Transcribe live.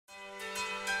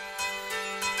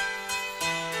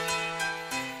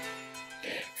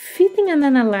Fitting and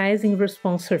analyzing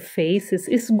response surfaces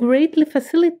is greatly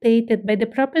facilitated by the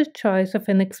proper choice of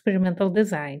an experimental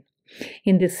design.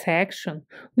 In this section,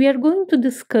 we are going to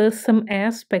discuss some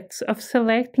aspects of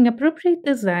selecting appropriate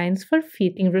designs for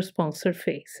fitting response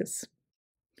surfaces.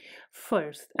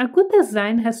 First, a good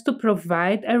design has to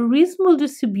provide a reasonable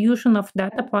distribution of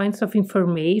data points of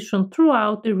information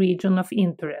throughout the region of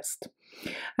interest.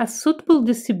 A suitable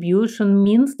distribution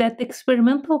means that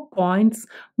experimental points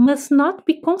must not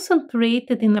be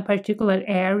concentrated in a particular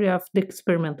area of the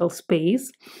experimental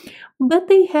space, but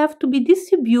they have to be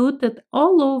distributed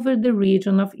all over the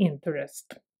region of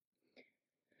interest.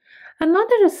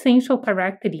 Another essential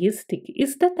characteristic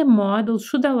is that the model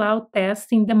should allow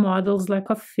testing the model's lack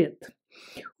of fit,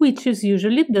 which is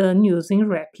usually done using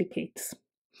replicates.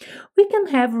 We can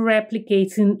have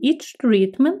replicates in each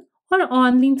treatment or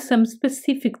only in some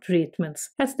specific treatments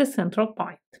as the central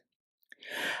point.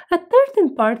 A third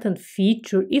important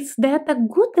feature is that a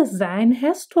good design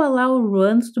has to allow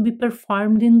runs to be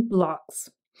performed in blocks.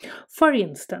 For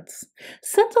instance,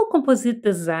 central composite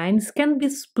designs can be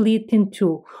split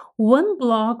into one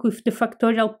block with the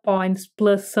factorial points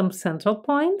plus some central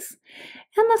points,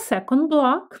 and a second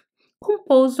block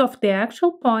composed of the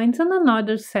actual points and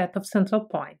another set of central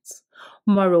points.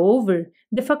 Moreover,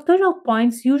 the factorial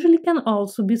points usually can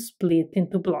also be split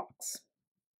into blocks.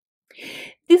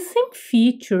 This same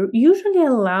feature usually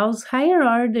allows higher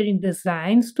ordering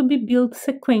designs to be built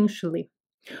sequentially.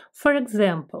 For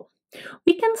example,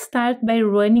 we can start by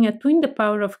running a 2 in the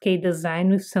power of k design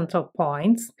with central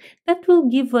points that will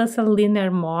give us a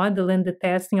linear model and the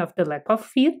testing of the lack of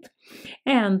fit,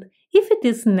 and if it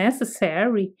is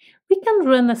necessary, we can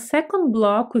run a second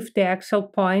block with the actual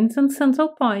points and central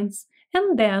points,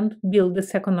 and then build the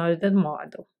second-order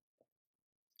model.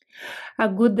 A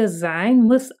good design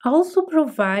must also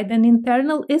provide an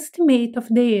internal estimate of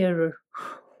the error,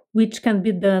 which can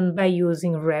be done by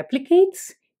using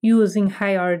replicates, using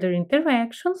high-order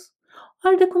interactions,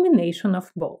 or the combination of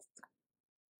both.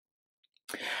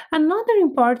 Another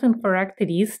important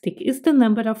characteristic is the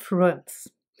number of runs.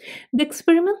 The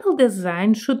experimental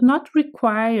design should not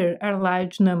require a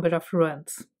large number of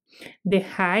runs. The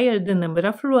higher the number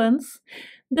of runs,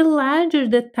 the larger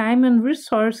the time and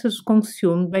resources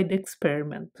consumed by the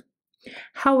experiment.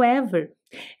 However,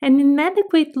 an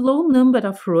inadequate low number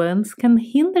of runs can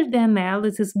hinder the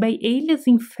analysis by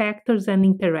aliasing factors and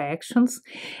interactions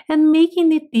and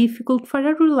making it difficult for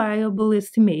a reliable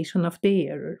estimation of the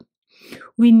error.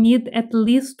 We need at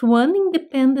least one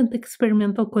independent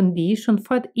experimental condition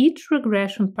for each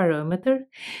regression parameter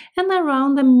and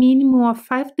around a minimum of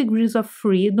 5 degrees of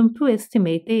freedom to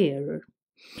estimate the error.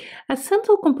 A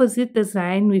central composite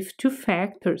design with 2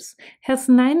 factors has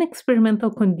 9 experimental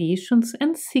conditions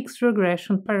and 6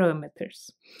 regression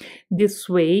parameters. This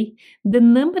way, the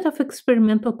number of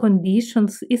experimental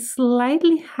conditions is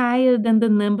slightly higher than the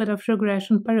number of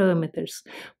regression parameters,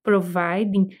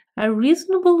 providing a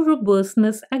reasonable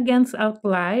robustness against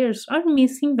outliers or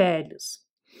missing values.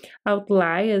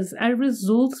 Outliers are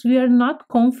results we are not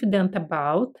confident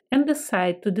about and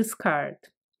decide to discard.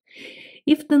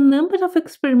 If the number of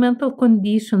experimental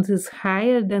conditions is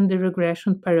higher than the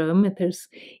regression parameters,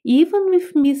 even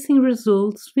with missing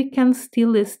results, we can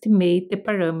still estimate the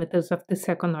parameters of the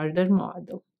second-order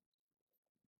model.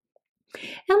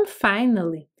 And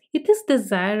finally, it is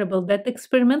desirable that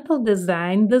experimental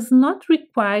design does not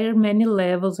require many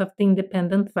levels of the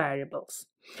independent variables.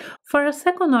 For a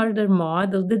second-order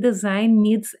model, the design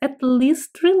needs at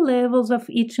least 3 levels of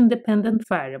each independent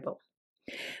variable.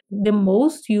 The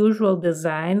most usual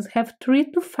designs have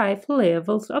 3 to 5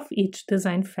 levels of each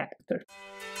design factor.